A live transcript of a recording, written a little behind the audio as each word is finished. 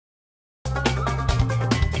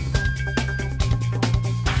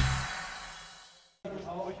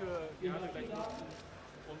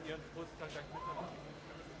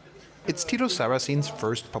It's Thilo Sarrazin's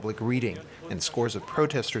first public reading, and scores of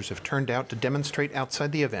protesters have turned out to demonstrate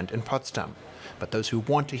outside the event in Potsdam. But those who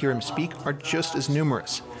want to hear him speak are just as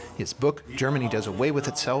numerous. His book, Germany Does Away with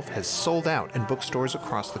Itself, has sold out in bookstores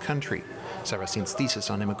across the country. Sarrazin's thesis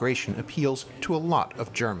on immigration appeals to a lot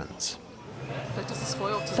of Germans.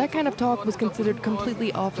 That kind of talk was considered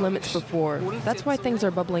completely off limits before. That's why things are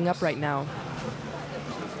bubbling up right now.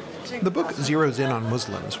 The book zeroes in on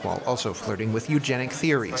Muslims while also flirting with eugenic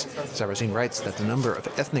theories. Sarrazin writes that the number of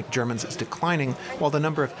ethnic Germans is declining while the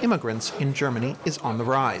number of immigrants in Germany is on the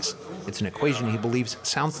rise. It's an equation he believes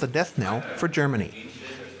sounds the death knell for Germany.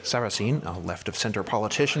 Sarrazin, a left-of-center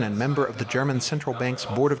politician and member of the German Central Bank's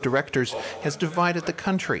board of directors, has divided the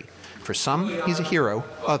country. For some, he's a hero.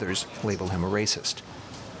 Others label him a racist.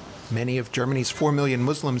 Many of Germany's 4 million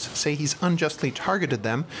Muslims say he's unjustly targeted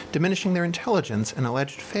them, diminishing their intelligence and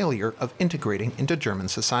alleged failure of integrating into German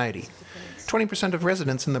society. 20% of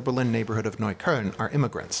residents in the Berlin neighborhood of Neukölln are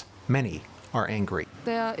immigrants. Many are angry.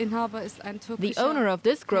 The owner of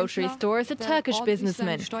this grocery store is a Turkish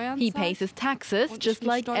businessman. He pays his taxes just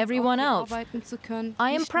like everyone else.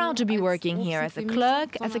 I am proud to be working here as a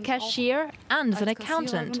clerk, as a cashier, and as an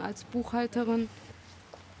accountant.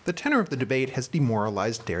 The tenor of the debate has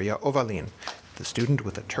demoralized Derya Ovalin. The student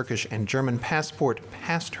with a Turkish and German passport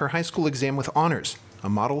passed her high school exam with honors, a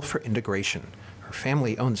model for integration. Her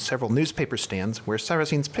family owns several newspaper stands where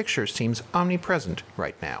Sarrazin's picture seems omnipresent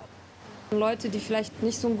right now. I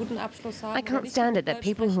can't stand it that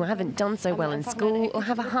people who haven't done so well in school or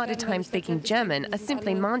have a harder time speaking German are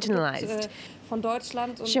simply marginalized.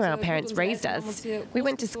 Sure, our parents raised us. We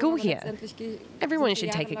went to school here. Everyone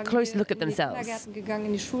should take a close look at themselves.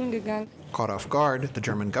 Caught off guard, the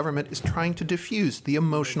German government is trying to diffuse the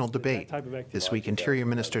emotional debate. This week, Interior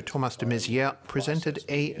Minister Thomas de Maizière presented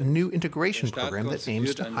a new integration program that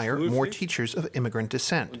aims to hire more teachers of immigrant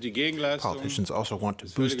descent. Politicians also want to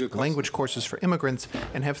boost language courses for immigrants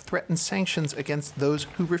and have threatened sanctions against those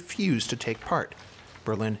who refuse to take part.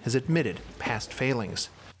 Berlin has admitted past failings.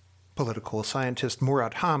 Political scientist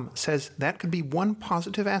Murat Ham says that could be one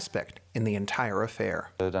positive aspect in the entire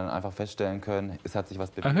affair. I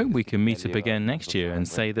hope we can meet up again next year and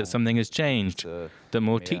say that something has changed, that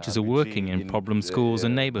more teachers are working in problem schools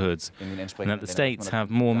and neighborhoods, and that the states have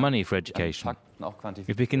more money for education.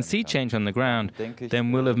 If we can see change on the ground,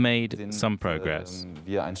 then we'll have made some progress.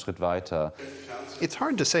 It's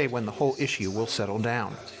hard to say when the whole issue will settle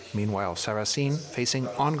down. Meanwhile, Sarrazin, facing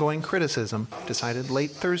ongoing criticism, decided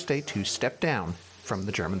late Thursday to step down from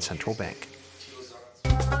the German Central Bank.